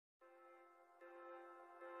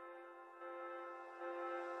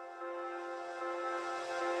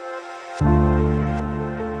Searching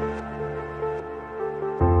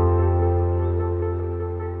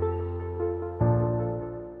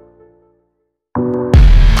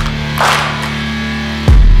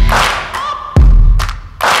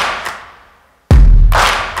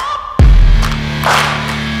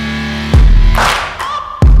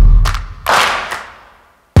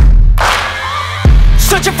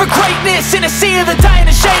for greatness in a sea of the dying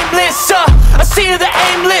and shameless, a sea of the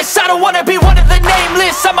aimless. I don't wanna be one of the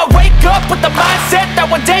nameless. I'ma wake up with the mindset that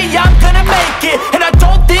one day I'm gonna make it. And I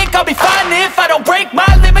don't think I'll be fine if I don't break my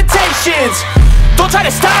limitations. Don't try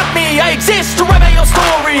to stop me, I exist to write my own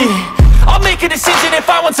story. I'll make a decision if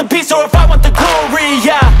I want some peace or if I want the glory.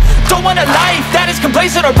 Yeah, don't want a life that is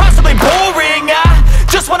complacent or possibly boring. I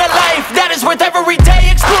just want a life that is worth every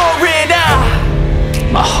day exploring.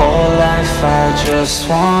 My whole life I just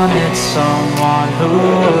wanted someone who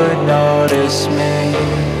would notice me.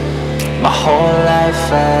 My whole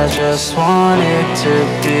life I just wanted to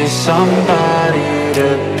be somebody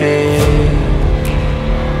to be.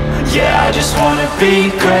 Yeah, I just wanna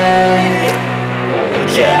be great.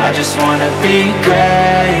 Yeah, I just wanna be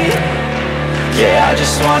great. Yeah, I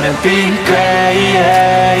just wanna be great.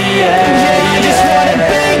 Yeah, yeah, yeah, I just wanna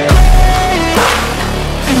be great.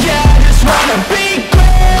 Yeah, I just wanna be great.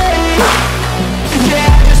 Yeah,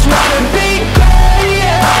 I just wanna be great.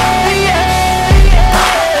 Yeah, yeah, yeah.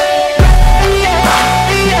 Yeah,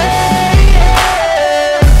 yeah, yeah.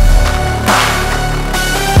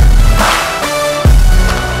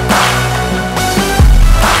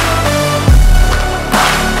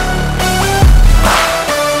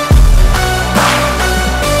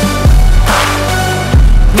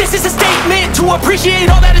 This is a statement to appreciate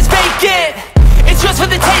all that is vacant. It's just for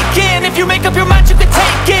the taking. If you make up your mind, you can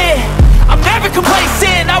take it. I'm never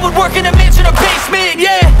complacent. I would work in a mansion or basement,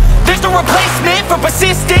 yeah. There's no replacement for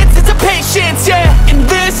persistence, it's a patience, yeah. In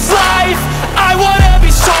this life, I wanna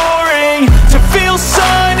be soaring, to feel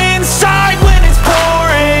sun inside when it's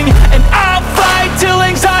pouring. And I'll fight till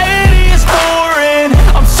anxiety is foreign.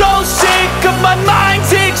 I'm so sick of my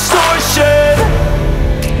mind's extortion.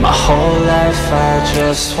 My whole life I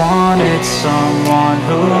just wanted someone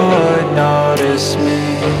who would notice me.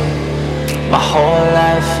 My whole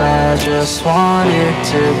life I just wanted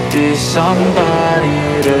to be somebody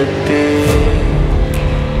to be.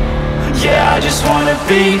 Yeah, I just wanna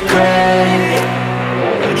be great.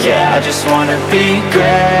 Yeah, I just wanna be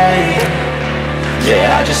great.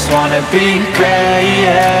 Yeah, I just wanna be great.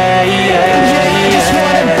 Yeah, yeah.